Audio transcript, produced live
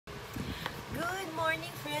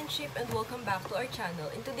morning, friendship, and welcome back to our channel.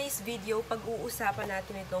 In today's video, pag-uusapan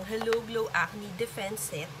natin itong Hello Glow Acne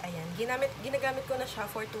Defense Set. Ayan, ginagamit ko na siya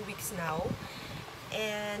for 2 weeks now.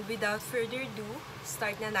 And without further ado,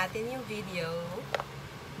 start na natin yung video.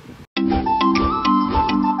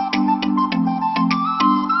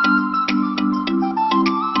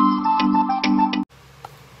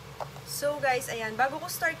 So guys, ayan, bago ko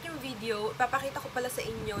start yung video, papakita ko pala sa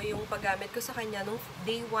inyo yung paggamit ko sa kanya nung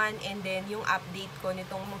day 1 and then yung update ko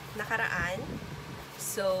nitong nakaraan.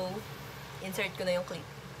 So, insert ko na yung clip.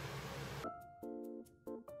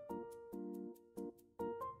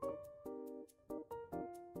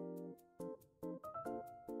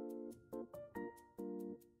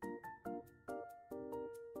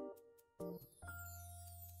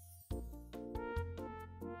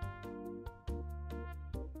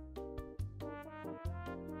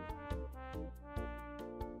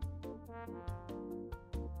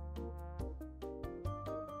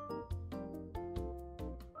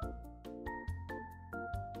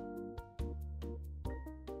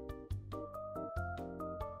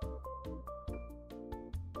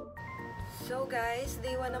 So guys,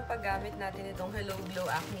 day 1 ang paggamit natin itong Hello Glow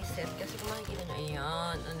Acne Set. Kasi kung makikita nyo,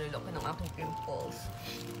 ayan, ang lulok ng aking pimples.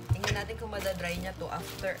 Tingnan natin kung madadry niya to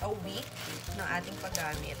after a week ng ating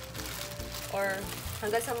paggamit. Or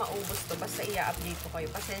hanggang sa maubos to, basta i-update ko kayo.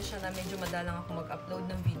 Pasensya na, medyo madalang ako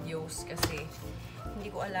mag-upload ng videos kasi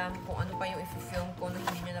hindi ko alam kung ano pa yung i-film ko na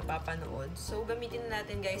hindi nyo napapanood. So gamitin na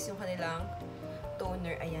natin guys yung kanilang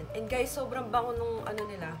toner. Ayan. And guys, sobrang bango nung ano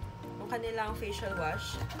nila, kanilang facial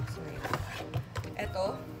wash. So,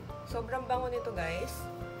 eto, sobrang bango nito guys.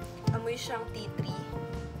 Amoy siyang tea tree.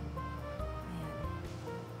 Ayan.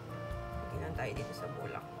 Tingnan tayo dito sa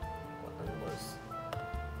bulak. Cotton balls.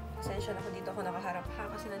 Pasensya na ako dito ako nakaharap ha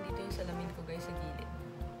kasi nandito yung salamin ko guys sa gilid.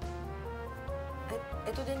 At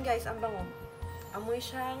eto din guys, ang bango. Amoy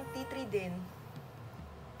siyang tea tree din.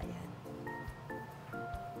 Ayan.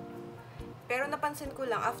 Pero napansin ko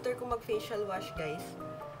lang after ko mag facial wash guys,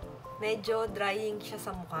 medyo drying siya sa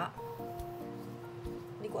mukha.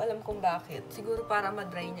 Hindi ko alam kung bakit. Siguro para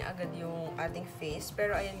ma-dry niya agad yung ating face.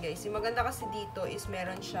 Pero ayan guys, yung maganda kasi dito is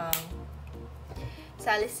meron siyang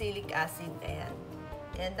salicylic acid. Ayan.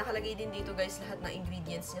 And nakalagay din dito guys lahat ng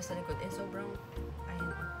ingredients niya sa likod. And sobrang,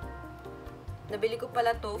 ayan. Nabili ko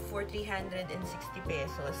pala to for 360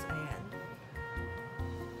 pesos. Ayan.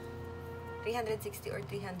 360 or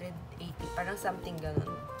 380. Parang something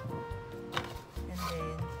ganun. And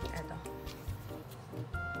then, eto.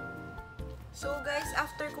 So guys,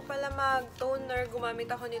 after ko pala mag-toner,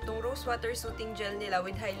 gumamit ako nitong rose water soothing gel nila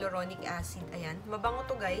with hyaluronic acid. Ayan. Mabango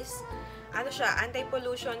to guys. Ano siya?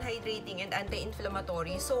 Anti-pollution, hydrating, and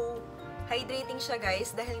anti-inflammatory. So, hydrating siya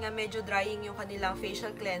guys dahil nga medyo drying yung kanilang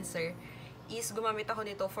facial cleanser. Is gumamit ako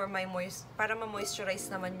nito for my para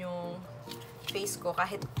ma-moisturize naman yung face ko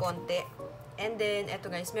kahit konti. And then,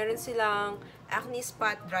 eto guys, meron silang acne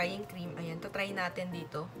spot drying cream. Ayan, to try natin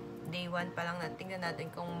dito. Day 1 pa lang natin. Tingnan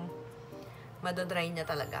natin kung madodry niya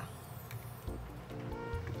talaga.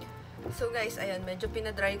 So guys, ayan, medyo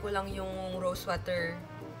pinadry ko lang yung rose water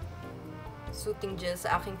soothing gel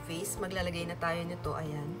sa aking face. Maglalagay na tayo nito.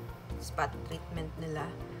 Ayan, spot treatment nila.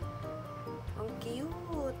 Ang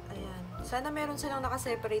cute. Ayan. Sana meron silang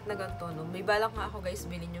nakaseparate na ganito, no? May balak nga ako guys,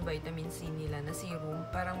 bilhin yung vitamin C nila na serum.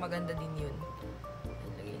 Parang maganda din yun.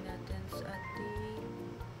 Lagay natin sa ating...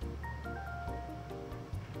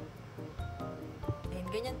 Ayan,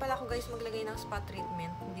 ganyan pala ako guys maglagay ng spot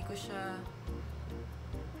treatment. Hindi ko siya...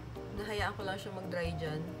 Nahayaan ko lang siya mag-dry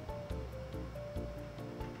dyan.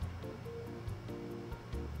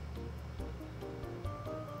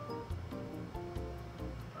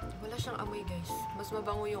 Wala siyang amoy guys. Mas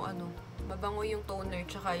mabango yung ano, mabango yung toner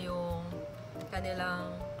tsaka yung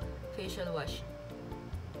kanilang facial wash.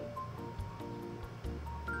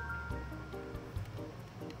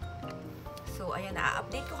 So ayan,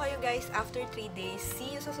 na-update ko kayo guys after 3 days.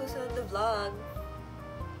 See you sa susunod na vlog.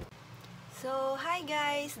 So hi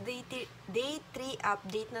guys, day 3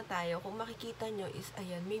 update na tayo. Kung makikita nyo is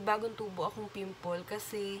ayan, may bagong tubo akong pimple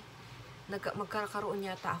kasi magkakaroon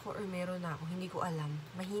yata ako or meron na ako. Hindi ko alam.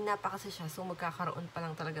 Mahina pa kasi siya. So, magkakaroon pa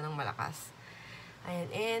lang talaga ng malakas. Ayan.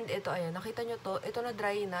 And, ito, ayan. Nakita nyo to. Ito na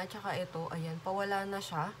dry na. Tsaka ito, ayan. Pawala na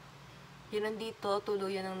siya. Yun nandito.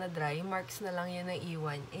 Tuluyan ang na-dry. Marks na lang yan na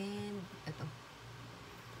iwan. And, ito.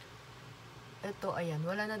 Ito, ayan.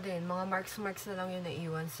 Wala na din. Mga marks na lang yun na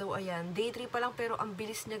iwan. So, ayan. Day 3 pa lang. Pero, ang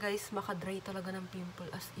bilis niya, guys. Makadry talaga ng pimple.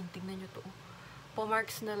 As in, tignan nyo to.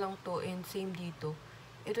 Pa-marks na lang to. And, same dito.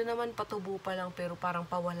 Ito naman patubo pa lang pero parang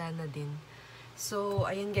pawala na din. So,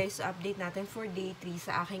 ayan guys, update natin for day 3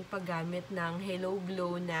 sa aking paggamit ng Hello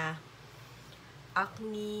Glow na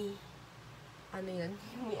acne, ano yun?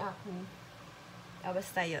 May acne.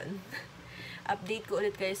 Basta yun. Update ko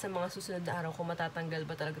ulit kayo sa mga susunod na araw kung matatanggal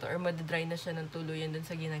ba talaga to or madidry na siya ng tuluyan dun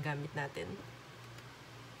sa ginagamit natin.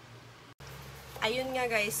 Ayun nga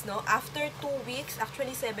guys, no? After 2 weeks,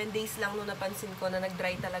 actually 7 days lang no napansin ko na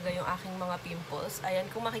nag-dry talaga yung aking mga pimples. Ayan,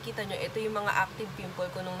 kung makikita nyo, ito yung mga active pimple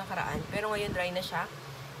ko nung nakaraan. Pero ngayon dry na siya.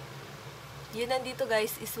 Yun nandito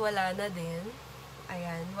guys is wala na din.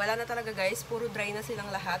 Ayan, wala na talaga guys. Puro dry na silang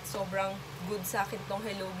lahat. Sobrang good sa akin tong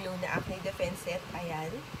Hello Glow na Acne Defense Set. Ayan.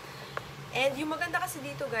 And yung maganda kasi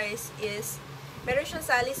dito guys is meron siyang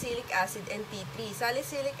salicylic acid and tea tree.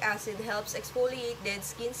 Salicylic acid helps exfoliate dead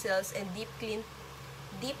skin cells and deep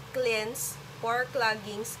cleanse, pore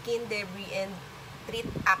clogging, skin debris, and treat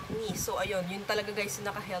acne. So, ayun. Yun talaga guys yung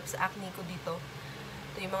naka-help sa acne ko dito.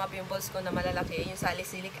 Ito yung mga pimples ko na malalaki. Yung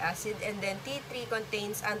salicylic acid. And then, tea tree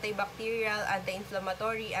contains antibacterial,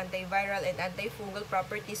 anti-inflammatory, antiviral, and antifungal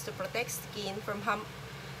properties to protect skin from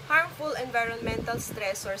harmful environmental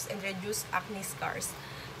stressors and reduce acne scars.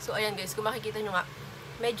 So, ayan guys, kung makikita nyo nga,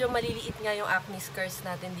 medyo maliliit nga yung acne scars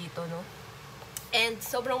natin dito, no? And,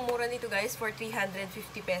 sobrang mura nito guys, for 350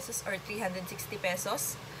 pesos or 360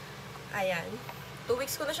 pesos. Ayan. 2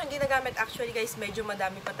 weeks ko na siyang ginagamit. Actually guys, medyo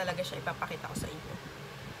madami pa talaga siya. Ipapakita ko sa inyo.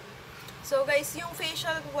 So guys, yung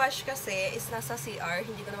facial wash kasi is nasa CR.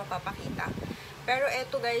 Hindi ko na mapapakita. Pero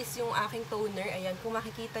eto guys, yung aking toner. Ayan, kung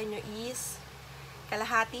makikita nyo is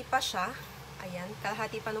kalahati pa siya. Ayan,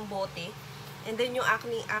 kalahati pa ng bote. And then yung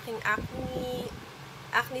aking acne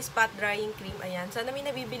spot drying cream. Ayan, sana may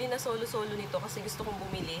nabibili na solo-solo nito kasi gusto kong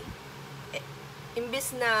bumili.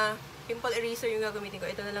 Imbis na pimple eraser yung gagamitin ko,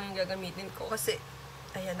 ito na lang yung gagamitin ko. Kasi,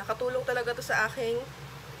 ayan, nakatulong talaga to sa aking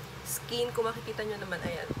skin. Kung makikita nyo naman,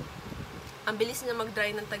 ayan. Ang bilis niya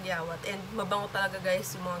mag-dry ng tagyawat. And mabango talaga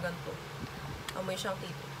guys yung mga ganito. Amoy siyang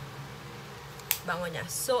tito. Bango niya.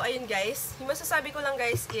 So, ayun guys. Yung masasabi ko lang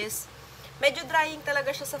guys is, medyo drying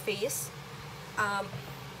talaga siya sa face.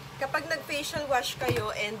 Kapag nag-facial wash kayo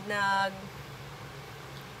and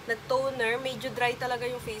nag-toner, medyo dry talaga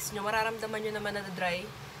yung face nyo. Mararamdaman nyo naman na dry.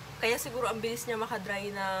 Kaya siguro ang bilis niya makadry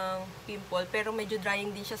ng pimple. Pero medyo drying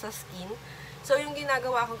din siya sa skin. So, yung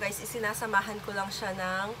ginagawa ko guys, is sinasamahan ko lang siya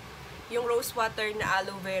ng yung rose water na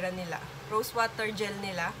aloe vera nila. Rose water gel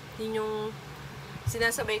nila. Yun yung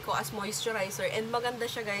sinasabay ko as moisturizer. And maganda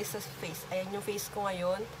siya guys sa face. Ayan yung face ko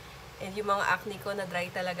ngayon. And yung mga acne ko na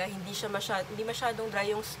dry talaga. Hindi masyadong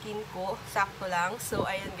dry yung skin ko. Sakto lang. So,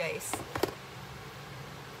 ayan guys.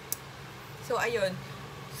 So, ayun.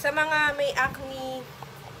 Sa mga may acne,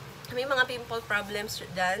 may mga pimple problems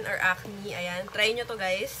dyan or acne, ayan. Try nyo to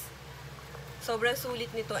guys. Sobrang sulit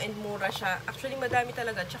nito and mura siya. Actually, madami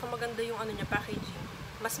talaga. Tsaka maganda yung ano niya, packaging.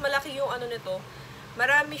 Mas malaki yung ano nito.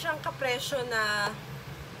 Marami siyang kapresyo na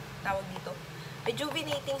tawag dito.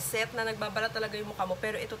 Rejuvenating set na nagbabala talaga yung mukha mo.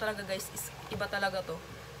 Pero ito talaga guys, is iba talaga to.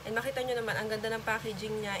 And makita nyo naman, ang ganda ng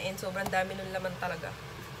packaging niya and sobrang dami ng laman talaga.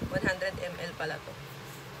 100 ml pala to.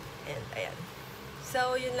 And ayan.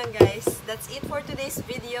 So, yun lang guys. That's it for today's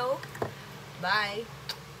video. Bye!